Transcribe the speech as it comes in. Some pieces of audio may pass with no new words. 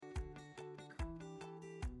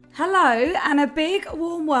Hello and a big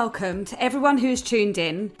warm welcome to everyone who has tuned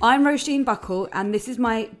in. I'm Roisin Buckle and this is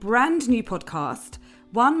my brand new podcast,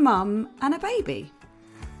 One Mum and a Baby.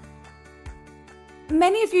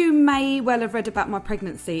 Many of you may well have read about my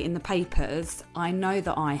pregnancy in the papers. I know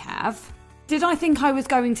that I have. Did I think I was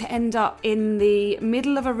going to end up in the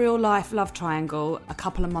middle of a real life love triangle a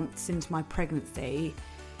couple of months into my pregnancy?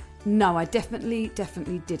 No, I definitely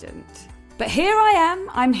didn't. But here I am,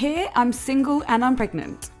 I'm here, I'm single and I'm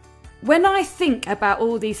pregnant. When I think about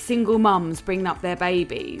all these single mums bringing up their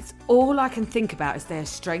babies, all I can think about is their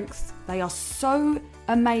strengths. They are so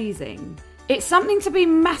amazing. It's something to be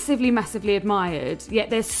massively admired, yet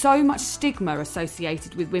there's so much stigma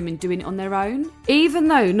associated with women doing it on their own. Even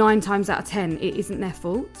though 9 times out of 10 it isn't their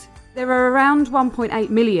fault. There are around 1.8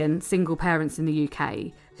 million single parents in the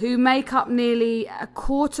UK who make up nearly a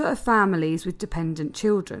quarter of families with dependent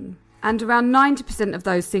children. And around 90% of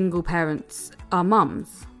those single parents are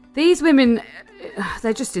mums. These women,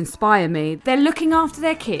 they just inspire me. They're looking after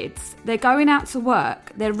their kids, they're going out to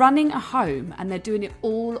work, they're running a home, and they're doing it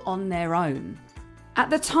all on their own. At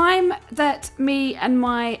the time that me and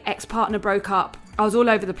my ex-partner broke up, I was all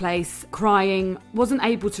over the place, crying, wasn't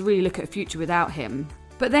able to really look at a future without him.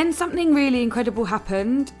 But then something really incredible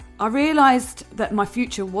happened. I realised that my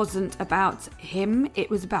future wasn't about him, it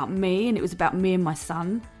was about me, and it was about me and my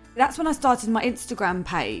son. That's when I started my Instagram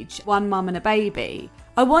page, One Mum and a Baby.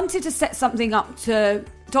 I wanted to set something up to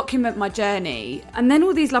document my journey, and then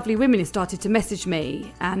all these lovely women started to message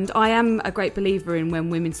me, and I am a great believer in when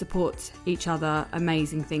women support each other,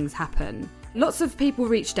 amazing things happen. Lots of people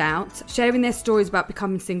reached out, sharing their stories about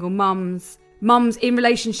becoming single mums in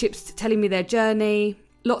relationships telling me their journey,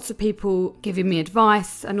 lots of people giving me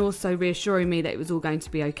advice and also reassuring me that it was all going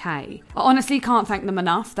to be okay. I honestly can't thank them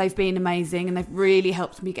enough. They've been amazing and they've really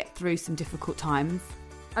helped me get through some difficult times.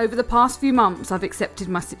 Over the past few months, I've accepted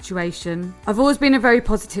my situation. I've always been a very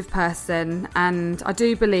positive person, and I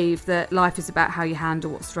do believe that life is about how you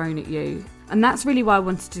handle what's thrown at you. And that's really why I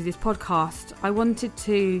wanted to do this podcast. I wanted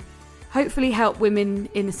to hopefully help women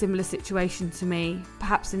in a similar situation to me,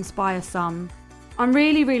 perhaps inspire some. I'm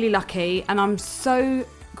really lucky, and I'm so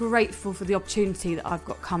grateful for the opportunity that I've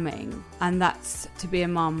got coming, and that's to be a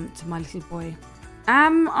mum to my little boy.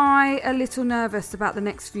 Am I a little nervous about the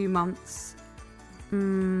next few months?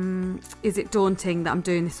 Is it daunting that I'm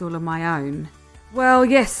doing this all on my own? Well,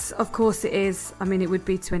 yes, of course it is. I mean, it would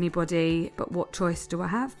be to anybody, but what choice do I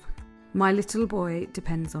have? My little boy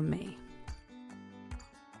depends on me.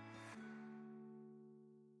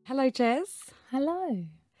 Hello, Jez. Hello.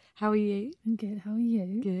 How are you? I'm good. How are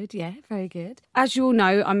you? Good, yeah, very good. As you all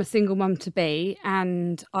know, I'm a single mum to be,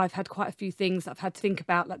 and I've had quite a few things I've had to think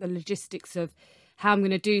about, like the logistics of how I'm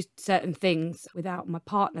going to do certain things without my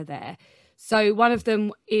partner there. So one of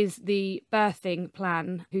them is the birthing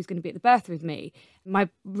plan, who's going to be at the birth with me. My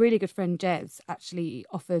really good friend Jez actually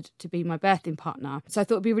offered to be my birthing partner. So I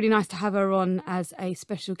thought it'd be really nice to have her on as a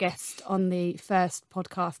special guest on the first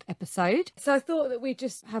podcast episode. So I thought that we'd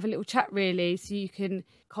just have a little chat really, so you can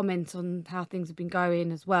comment on how things have been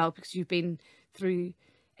going as well, because you've been through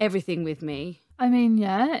everything with me. I mean,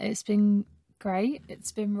 yeah, it's been great.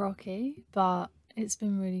 It's been rocky, but it's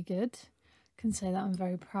been really good. Can say that I'm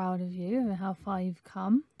very proud of you and how far you've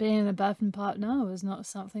come. Being a birthing partner was not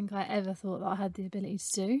something I ever thought that I had the ability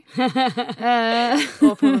to do.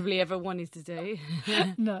 Or probably ever wanted to do.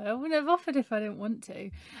 No, I wouldn't have offered if I didn't want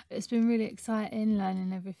to. It's been really exciting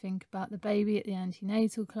learning everything about the baby at the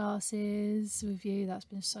antenatal classes with you. That's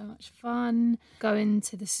been so much fun. Going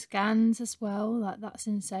to the scans as well. Like, that's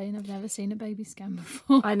insane. I've never seen a baby scan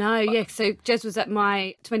before. I know, yeah. So Jez was at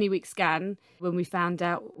my 20-week scan when we found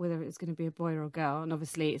out whether it was going to be a boy or a girl, and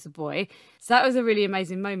obviously it's a boy. So that was a really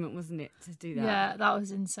amazing moment, wasn't it, to do that? Yeah, that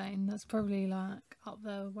was insane. That's probably like up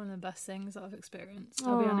there, one of the best things that I've experienced.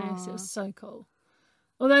 I'll be honest, it was so cool.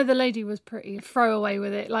 Although the lady was pretty throwaway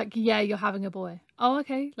with it, like, yeah, you're having a boy. Oh,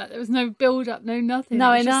 okay. Like, there was no build up, no nothing.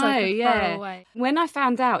 No, it was I just know, like a yeah. throwaway. When I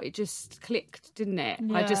found out, it just clicked, didn't it?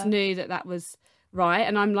 Yeah. I just knew that that was right,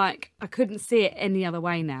 and I'm like, I couldn't see it any other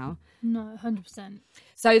way now. No, 100%.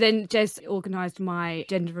 So then Jez organised my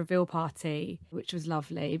gender reveal party, which was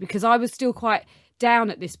lovely, because I was still quite down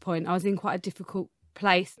at this point. I was in quite a difficult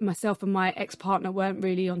place. Myself and my ex-partner weren't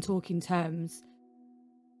really on talking terms.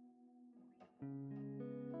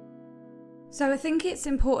 So I think it's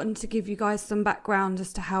important to give you guys some background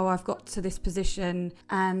as to how I've got to this position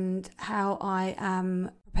and how I am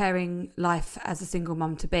preparing life as a single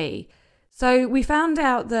mum to be. So we found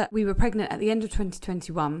out that we were pregnant at the end of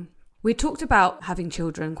 2021. We talked about having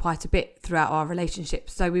children quite a bit throughout our relationship,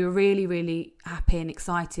 so we were really, really happy and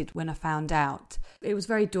excited when I found out. It was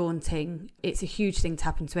very daunting. It's a huge thing to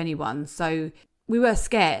happen to anyone, so we were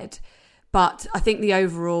scared, but I think the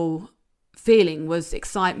overall feeling was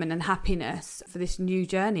excitement and happiness for this new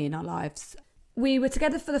journey in our lives. We were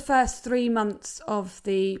together for the first 3 months of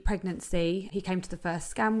the pregnancy. He came to the first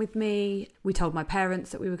scan with me. We told my parents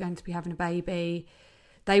that we were going to be having a baby.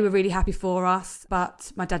 They were really happy for us,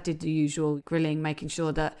 but my dad did the usual grilling, making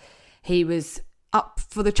sure that he was up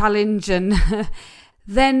for the challenge. And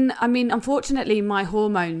then, unfortunately, my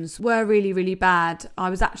hormones were really, really bad. I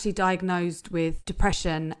was actually diagnosed with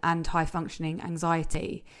depression and high functioning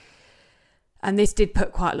anxiety. And this did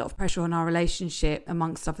put quite a lot of pressure on our relationship,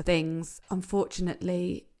 amongst other things.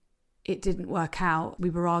 Unfortunately, it didn't work out.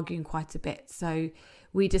 We were arguing quite a bit. So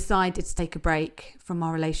we decided to take a break from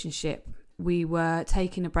our relationship. We were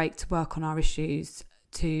taking a break to work on our issues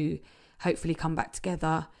to hopefully come back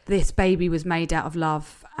together. This baby was made out of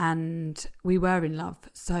love and we were in love.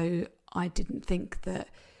 So I didn't think that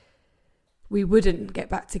we wouldn't get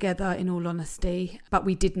back together, in all honesty, but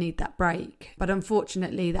we did need that break. But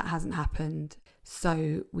unfortunately, that hasn't happened,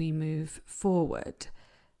 so we move forward.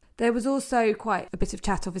 There was also quite a bit of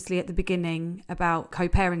chat, obviously, at the beginning about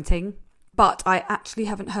co-parenting, but I actually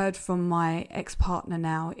haven't heard from my ex-partner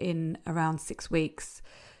now in around 6 weeks,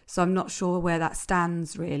 so I'm not sure where that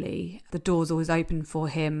stands, really. The door's always open for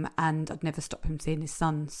him, and I'd never stop him seeing his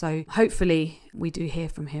son, so hopefully we do hear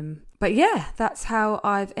from him. But yeah, that's how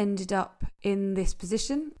I've ended up in this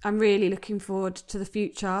position. I'm really looking forward to the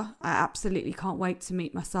future. I absolutely can't wait to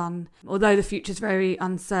meet my son. Although the future's very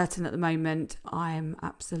uncertain at the moment, I am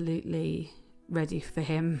absolutely ready for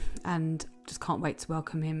him and just can't wait to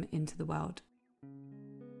welcome him into the world.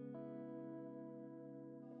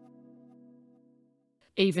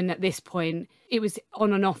 Even at this point, it was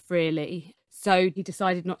on and off, really. So he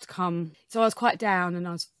decided not to come. So I was quite down and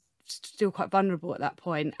I was still quite vulnerable at that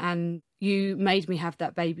point, and you made me have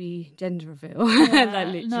that baby gender reveal.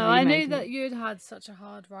 Yeah. No, I knew that you'd had such a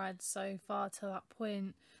hard ride so far to that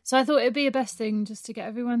point, so I thought it'd be a best thing just to get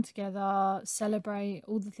everyone together, celebrate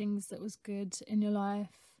all the things that was good in your life,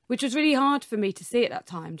 which was really hard for me to see at that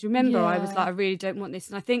time. Do you remember? I was like, I really don't want this.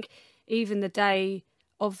 And I think even the day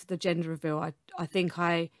of the gender reveal, I think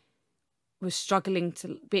I was struggling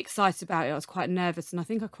to be excited about it. I was quite nervous, and I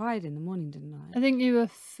think I cried in the morning, didn't I? I think you were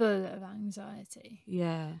full of anxiety.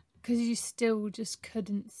 Yeah. Because you still just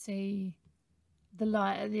couldn't see the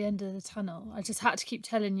light at the end of the tunnel. I just had to keep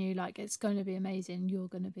telling you, like, it's going to be amazing, you're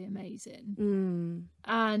going to be amazing.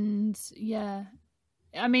 And yeah,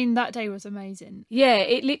 I mean, that day was amazing. Yeah,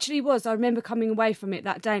 it literally was. I remember coming away from it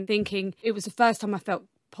that day and thinking it was the first time I felt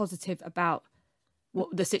positive about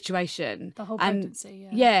the situation, the whole pregnancy.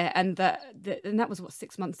 And that was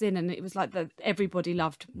 6 months in, and it was like that everybody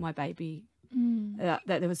loved my baby. That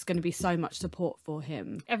there was going to be so much support for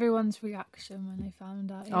him. Everyone's reaction when they found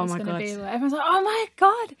out it was going to be, everyone's like, oh my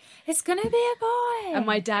god, it's going to be a boy. And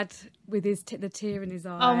my dad with his the tear in his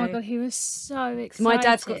eye. Oh my god, he was so excited. My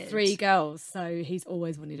dad's got 3 girls, so he's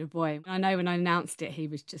always wanted a boy. I know when I announced it, he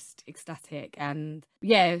was just ecstatic and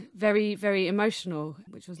very, very emotional,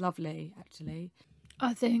 which was lovely, actually.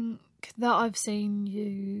 I think that I've seen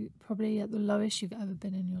you probably at the lowest you've ever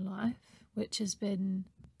been in your life, which has been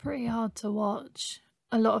pretty hard to watch.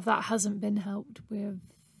 A lot of that hasn't been helped with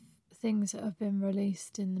things that have been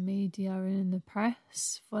released in the media and in the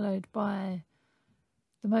press, followed by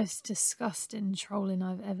the most disgusting trolling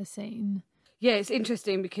I've ever seen. Yeah, it's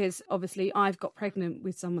interesting because obviously I've got pregnant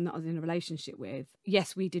with someone that I was in a relationship with.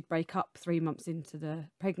 Yes, we did break up 3 months into the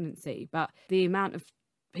pregnancy, but the amount of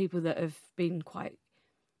people that have been quite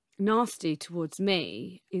nasty towards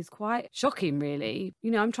me is quite shocking, really.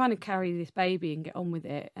 You know, I'm trying to carry this baby and get on with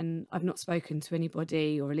it, and I've not spoken to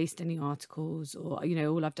anybody or released any articles, or, you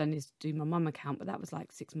know, all I've done is do my mum account, but that was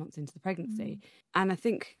like 6 months into the pregnancy. And I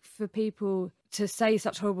think for people to say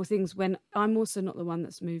such horrible things when I'm also not the one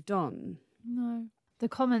that's moved on. No. The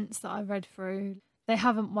comments that I read through, they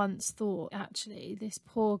haven't once thought, actually, this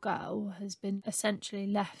poor girl has been essentially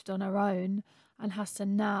left on her own and has to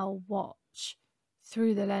now watch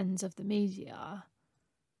through the lens of the media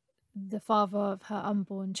the father of her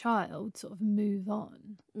unborn child sort of move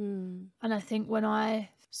on. And I think when I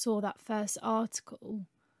saw that first article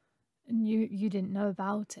and you didn't know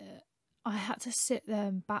about it, I had to sit there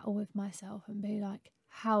and battle with myself and be like,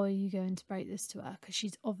 how are you going to break this to her? Because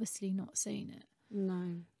she's obviously not seen it.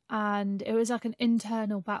 No. And it was like an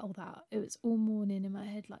internal battle that it was all morning in my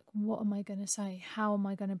head, like, what am I going to say? How am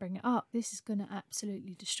I going to bring it up? This is going to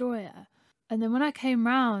absolutely destroy her. And then when I came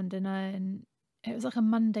round and it was like a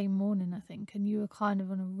Monday morning, I think, and you were kind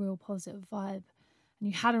of on a real positive vibe, and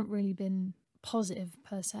you hadn't really been positive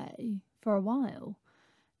per se for a while.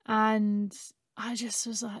 And I just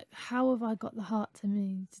was like, how have I got the heart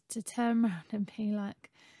to turn around and be like,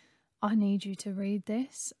 I need you to read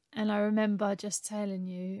this? And I remember just telling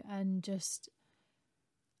you and just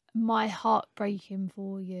my heart breaking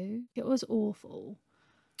for you. It was awful.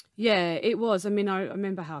 Yeah, it was. I mean, I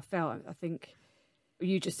remember how I felt. I think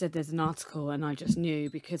you just said there's an article and I just knew,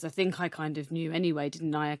 because I think I kind of knew anyway,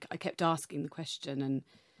 didn't I? I kept asking the question and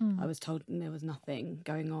I was told there was nothing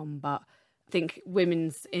going on. But I think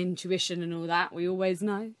women's intuition and all that, we always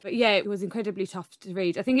know. But yeah, it was incredibly tough to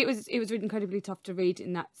read. I think it was incredibly tough to read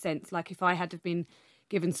in that sense. Like if I had have been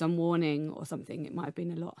given some warning or something, it might have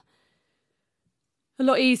been a lot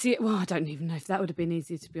easier. Well, I don't even know if that would have been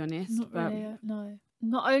easier, to be honest. Not really, no.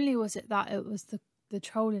 Not only was it that, it was the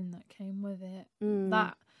trolling that came with it.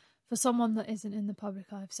 That for someone that isn't in the public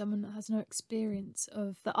eye, for someone that has no experience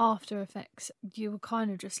of the after effects, you were kind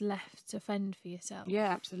of just left to fend for yourself. Yeah,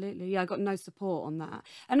 absolutely. Yeah, I got no support on that.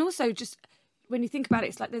 And also just when you think about it,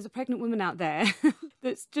 it's like there's a pregnant woman out there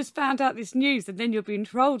that's just found out this news and then you're being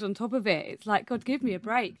trolled on top of it. It's like, God, give me a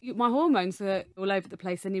break. My hormones are all over the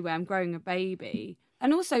place anyway. I'm growing a baby.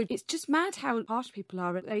 And also, it's just mad how harsh people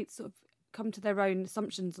are. They sort of come to their own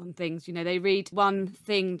assumptions on things. You know, they read one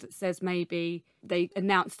thing that says maybe they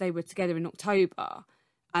announced they were together in October,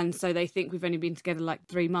 and so they think we've only been together like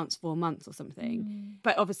 3 months, 4 months or something.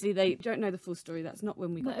 But obviously they don't know the full story. That's not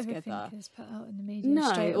when we got together. Not everything is put out in the media.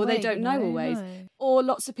 No, straight or away, they don't know always. No. Or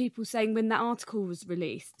lots of people saying when that article was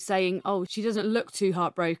released, saying, oh, she doesn't look too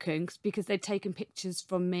heartbroken, because they'd taken pictures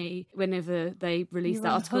from me whenever they released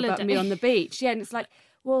that article about me on the beach. Yeah, and it's like,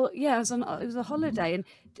 well, yeah, it was a holiday. And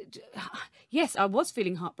yes, I was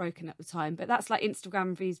feeling heartbroken at the time, but that's like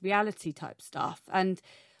Instagram vs reality type stuff. And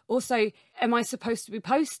also, am I supposed to be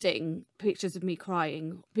posting pictures of me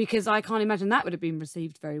crying? Because I can't imagine that would have been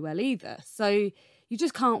received very well either. So you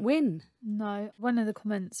just can't win. No. One of the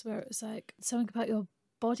comments where it was like something about your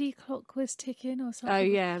body clock was ticking or something. Oh,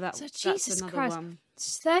 yeah, that's Jesus Christ. One.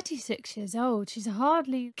 She's 36 years old. She's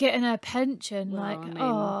hardly getting her pension. Well, like, I mean,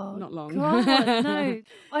 oh, not long. God, no.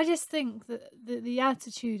 I just think that the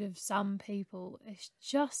attitude of some people is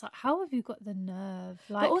just like, how have you got the nerve?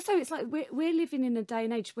 Like, but also, it's like we're living in a day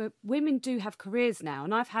and age where women do have careers now,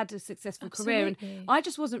 and I've had a successful career, and I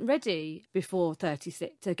just wasn't ready before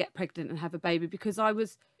 36 to get pregnant and have a baby, because I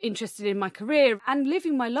was interested in my career and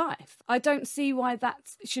living my life. I don't see why that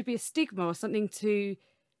should be a stigma or something to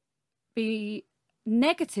be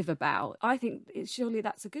negative about. I think surely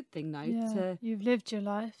that's a good thing, though. Yeah, you've lived your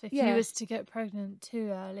life. If you was to get pregnant too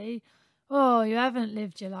early, oh, you haven't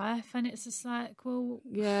lived your life. And it's just like, well,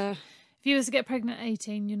 yeah. If you was to get pregnant at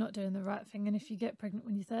 18, you're not doing the right thing. And if you get pregnant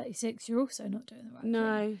when you're 36, you're also not doing the right thing.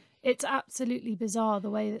 No. It's absolutely bizarre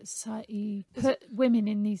the way that society put women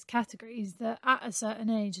in these categories, that at a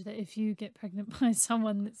certain age, that if you get pregnant by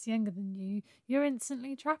someone that's younger than you, you're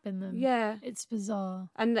instantly trapping them. Yeah. It's bizarre.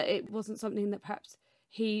 And that it wasn't something that perhaps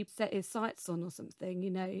he set his sights on or something,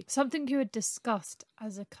 you know. Something you had discussed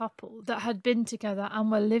as a couple that had been together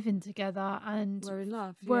and were living together and were in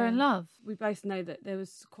love. Were in love. We both know that there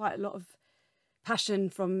was quite a lot of passion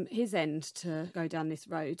from his end to go down this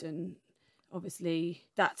road, and obviously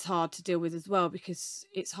that's hard to deal with as well, because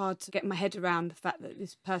it's hard to get my head around the fact that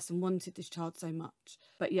this person wanted this child so much,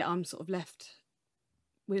 but yet I'm sort of left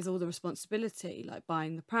with all the responsibility, like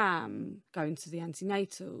buying the pram, going to the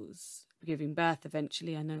antenatals, giving birth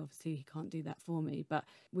eventually. I know obviously he can't do that for me, but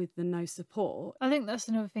with the no support. I think that's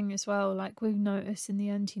another thing as well, like we've noticed in the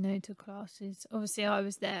antenatal classes, obviously I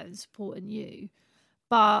was there and supporting you,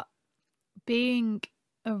 but being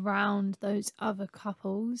around those other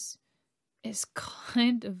couples, it's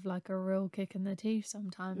kind of like a real kick in the teeth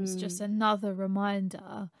sometimes. Just another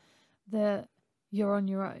reminder that you're on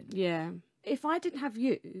your own. Yeah. If I didn't have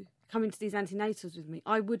you coming to these antenatals with me,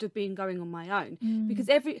 I would have been going on my own. Because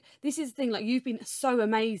this is the thing, like, you've been so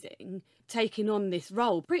amazing taking on this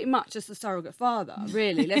role, pretty much as a surrogate father,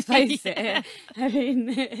 really, let's face it. I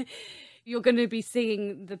mean, you're going to be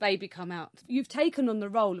seeing the baby come out. You've taken on the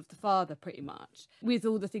role of the father pretty much with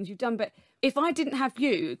all the things you've done. But if I didn't have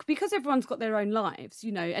you, because everyone's got their own lives,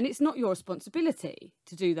 you know, and it's not your responsibility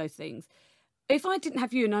to do those things. If I didn't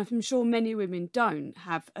have you, and I'm sure many women don't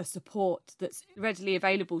have a support that's readily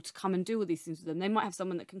available to come and do all these things with them, they might have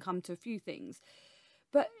someone that can come to a few things.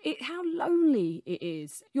 But how lonely it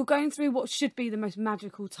is. You're going through what should be the most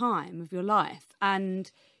magical time of your life,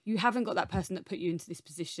 and you haven't got that person that put you into this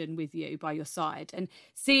position with you by your side. And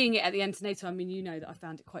seeing it at the antenatal, I mean, you know that I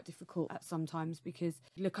found it quite difficult at sometimes, because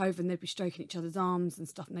you look over and they'd be stroking each other's arms and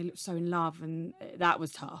stuff, and they look so in love, and that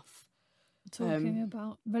was tough. Talking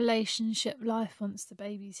about relationship life once the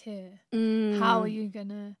baby's here. How are you going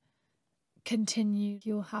to continue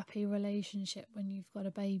your happy relationship when you've got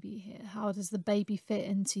a baby here? How does the baby fit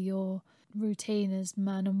into your routine as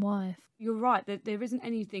man and wife? You're right, there isn't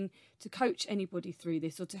anything to coach anybody through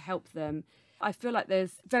this or to help them. I feel like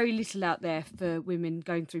there's very little out there for women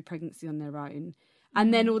going through pregnancy on their own,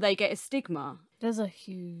 and then all they get is stigma. There's a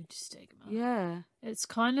huge stigma. Yeah. It's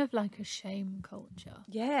kind of like a shame culture.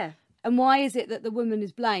 Yeah. And why is it that the woman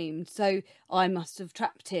is blamed? So I must have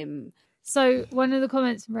trapped him. So one of the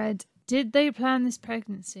comments read, did they plan this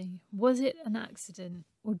pregnancy? Was it an accident?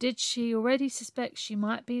 Or did she already suspect she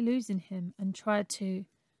might be losing him and tried to,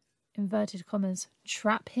 inverted commas,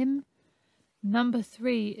 trap him? Number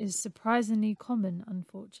 3 is surprisingly common,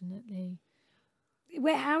 unfortunately.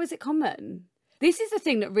 How is it common? This is the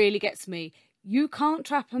thing that really gets me. You can't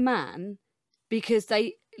trap a man because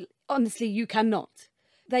honestly, you cannot.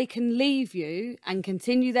 They can leave you and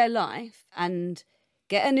continue their life and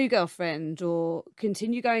get a new girlfriend or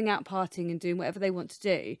continue going out partying and doing whatever they want to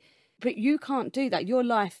do. But you can't do that. Your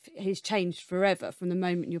life has changed forever from the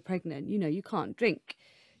moment you're pregnant. You know, you can't drink.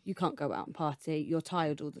 You can't go out and party. You're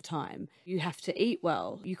tired all the time. You have to eat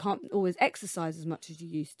well. You can't always exercise as much as you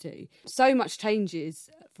used to. So much changes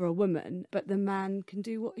for a woman, but the man can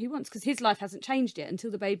do what he wants because his life hasn't changed yet until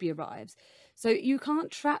the baby arrives. So you can't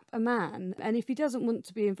trap a man. And if he doesn't want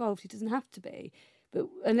to be involved, he doesn't have to be. But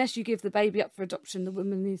unless you give the baby up for adoption, the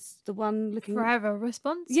woman is the one looking... Forever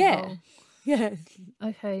responsible. Yeah. Yeah.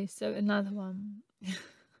 Okay, so another one.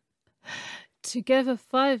 Together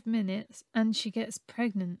 5 minutes and she gets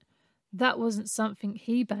pregnant. That wasn't something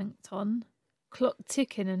he banked on. Clock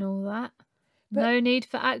ticking and all that. But no need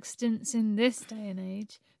for accidents in this day and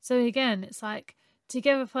age. So again, it's like,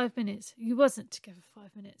 together 5 minutes. You wasn't together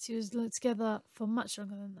 5 minutes. You was together for much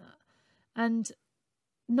longer than that. And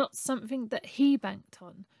not something that he banked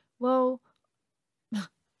on. Well,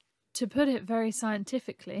 to put it very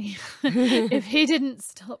scientifically, if he didn't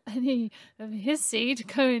stop any of his seed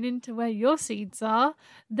going into where your seeds are,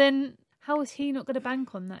 then how is he not going to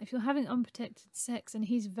bank on that? If you're having unprotected sex, and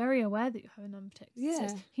he's very aware that you're having unprotected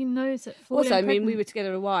sex, he knows that. Also, I mean, we were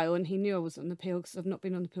together a while, and he knew I was on the pill because I've not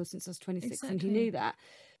been on the pill since I was 26, exactly. And he knew that.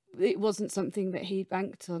 It wasn't something that he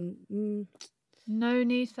banked on. No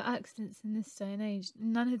need for accidents in this day and age.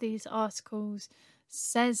 None of these articles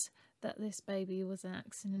says that this baby was an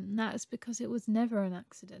accident, and that is because it was never an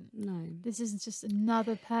accident. No. This is just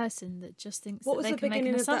another person that just thinks what that they can make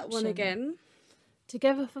an assumption. What was the beginning of that one again?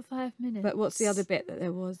 Together for 5 minutes. But what's the other bit that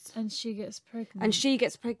there was? And she gets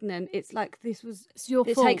pregnant. It's like this was... It's your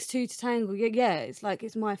fault. It takes two to tangle. Yeah, it's like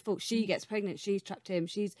it's my fault. She gets pregnant. She's trapped him.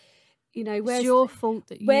 She's... You know, it's your fault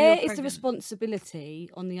that where is the responsibility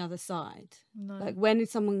on the other side? No. Like, when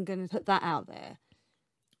is someone going to put that out there?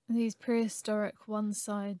 These prehistoric,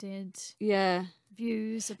 one-sided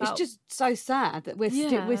views about... It's just so sad that we're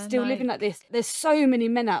still living like this. There's so many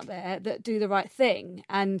men out there that do the right thing,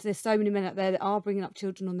 and there's so many men out there that are bringing up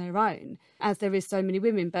children on their own, as there is so many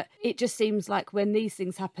women. But it just seems like when these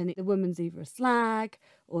things happen, the woman's either a slag,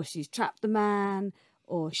 or she's trapped the man,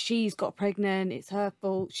 or she's got pregnant, it's her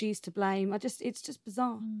fault, she's to blame. It's just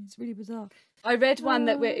bizarre. It's really bizarre. I read one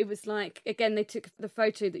that where it was like, again, they took the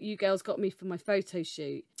photo that you girls got me for my photo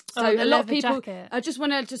shoot. So a lot of people, jacket. I just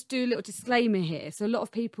want to do a little disclaimer here. So a lot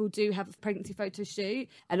of people do have a pregnancy photo shoot.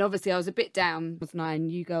 And obviously I was a bit down, wasn't I?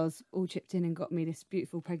 And you girls all chipped in and got me this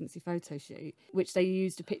beautiful pregnancy photo shoot, which they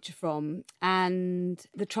used a picture from. And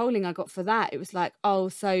the trolling I got for that, it was like, oh,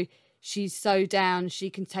 so... she's so down, she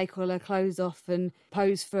can take all her clothes off and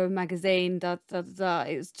pose for a magazine, da da da.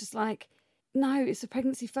 It was just like, no, it's a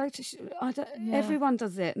pregnancy photo shoot. Everyone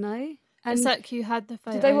does it, no? And it's like you had the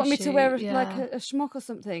photo did they want me shoot, to wear like a schmuck or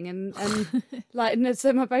something? And like, and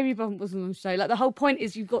so my baby bump wasn't on show. Like, the whole point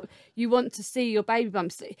is you want to see your baby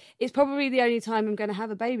bump. It's probably the only time I'm going to have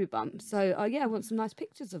a baby bump. So, I want some nice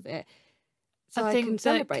pictures of it. So I can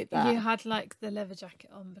celebrate that. You had like the leather jacket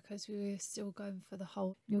on because we were still going for the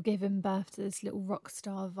whole, you're giving birth to this little rock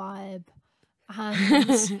star vibe.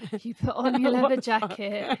 And you put on your leather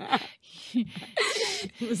jacket.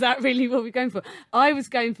 Was that really what we're going for? I was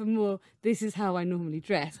going for more, this is how I normally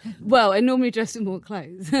dress. Well, I normally dress in more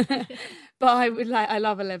clothes. But I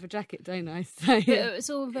love a leather jacket, don't I? So, but it was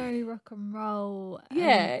all very rock and roll.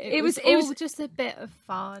 Yeah, it was just a bit of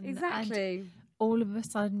fun. Exactly. And all of a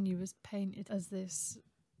sudden you was painted as this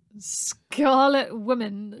scarlet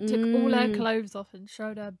woman that took all her clothes off and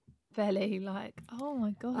showed her belly. Like, oh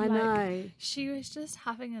my God. I know. She was just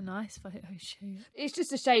having a nice photo shoot. It's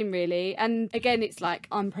just a shame, really. And again, it's like,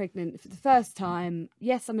 I'm pregnant for the first time.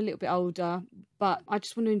 Yes, I'm a little bit older, but I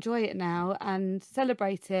just want to enjoy it now and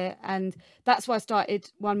celebrate it. And that's why I started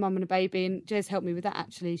One Mum and a Baby, and Jez helped me with that,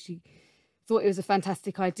 actually. She thought it was a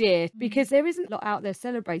fantastic idea because there isn't a lot out there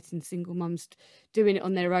celebrating single mums doing it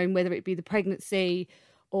on their own, whether it be the pregnancy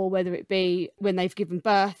or whether it be when they've given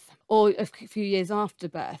birth or a few years after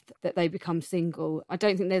birth that they become single. I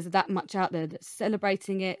don't think there's that much out there that's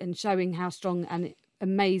celebrating it and showing how strong and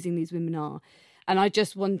amazing these women are. And I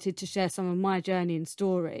just wanted to share some of my journey and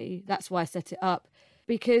story. That's why I set it up,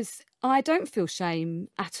 because I don't feel shame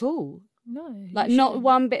at all. No. Like, not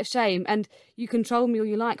one bit of shame. And you control me all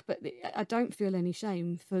you like, but I don't feel any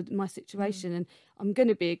shame for my situation. And I'm going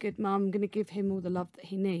to be a good mum. I'm going to give him all the love that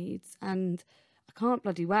he needs. And I can't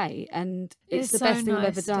bloody wait, and it's the so best thing I've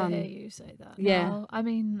ever nice done. To hear you say that. Yeah. Now, I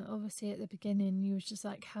mean, obviously at the beginning you was just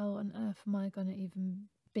like, how on earth am I going to even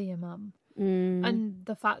be a mum? And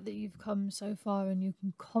the fact that you've come so far and you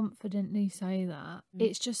can confidently say that,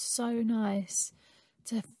 it's just so nice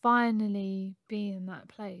to finally be in that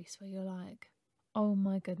place where you're like, oh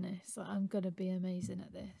my goodness, like, I'm going to be amazing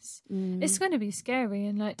at this. It's going to be scary,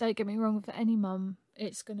 and like, don't get me wrong, for any mum,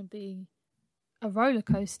 it's going to be a roller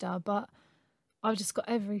coaster, but I've just got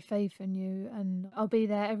every faith in you, and I'll be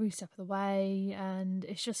there every step of the way, and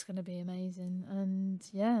it's just going to be amazing. And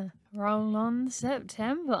yeah, roll on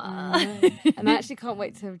September. And I actually can't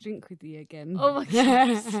wait to have a drink with you again. Oh my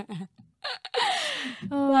gosh.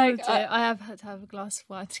 Oh, Like, dear. I have had to have a glass of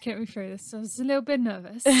wine to get me through this, so I was a little bit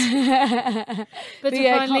nervous. But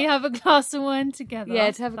to finally have a glass of wine together.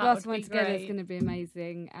 Yeah, to have a glass of wine together is going to be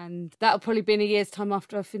amazing. And that'll probably be in a year's time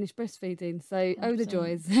after I've finished breastfeeding. So, oh, the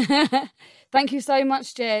joys. Thank you so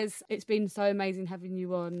much, Jez. It's been so amazing having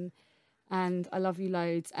you on. And I love you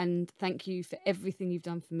loads. And thank you for everything you've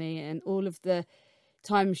done for me and all of the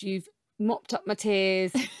times you've mopped up my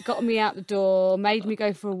tears, got me out the door, made me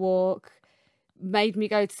go for a walk, made me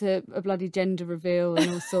go to a bloody gender reveal and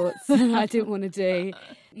all sorts I didn't want to do.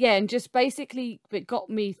 Yeah, and just basically it got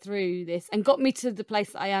me through this and got me to the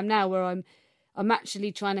place that I am now, where I'm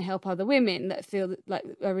actually trying to help other women that feel like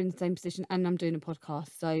are in the same position, and I'm doing a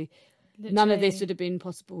podcast. So literally, none of this would have been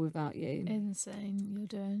possible without you. Insane. You're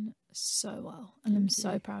doing so well, and I'm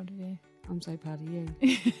so proud of you. I'm so proud of you.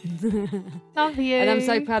 Love you. And I'm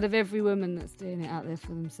so proud of every woman that's doing it out there for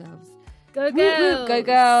themselves. Go girls. Woo, woo. Go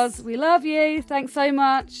girls. We love you. Thanks so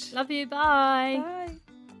much. Love you. Bye. Bye.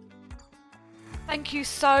 Thank you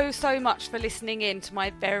so much for listening in to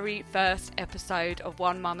my very first episode of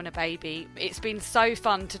One Mum and a Baby. It's been so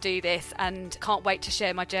fun to do this, and can't wait to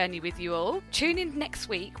share my journey with you all. Tune in next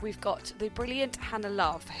week. We've got the brilliant Hannah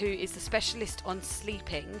Love, who is the specialist on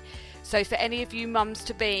sleeping. So for any of you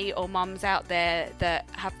mums-to-be or mums out there that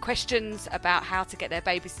have questions about how to get their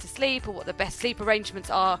babies to sleep or what the best sleep arrangements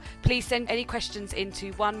are, please send any questions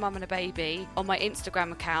into One Mum and a Baby on my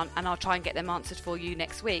Instagram account, and I'll try and get them answered for you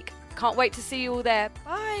next week. Can't wait to see you all there.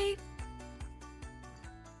 Bye!